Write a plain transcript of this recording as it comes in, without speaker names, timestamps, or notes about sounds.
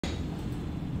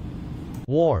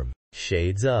Warm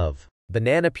shades of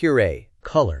banana puree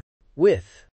color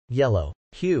with yellow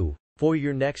hue for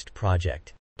your next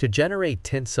project. To generate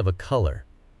tints of a color,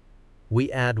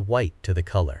 we add white to the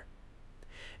color,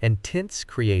 and tints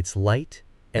creates light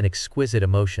and exquisite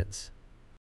emotions.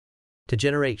 To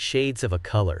generate shades of a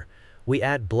color, we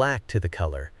add black to the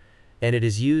color, and it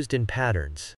is used in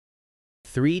patterns.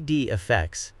 3D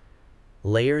effects,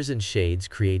 layers and shades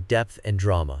create depth and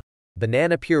drama.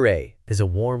 Banana puree is a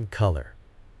warm color,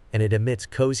 and it emits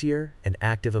cozier and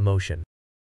active emotion.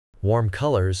 Warm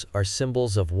colors are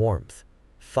symbols of warmth,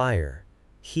 fire,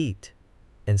 heat,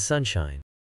 and sunshine.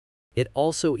 It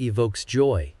also evokes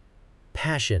joy,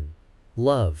 passion,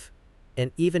 love,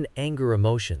 and even anger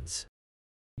emotions.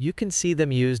 You can see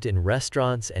them used in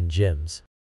restaurants and gyms,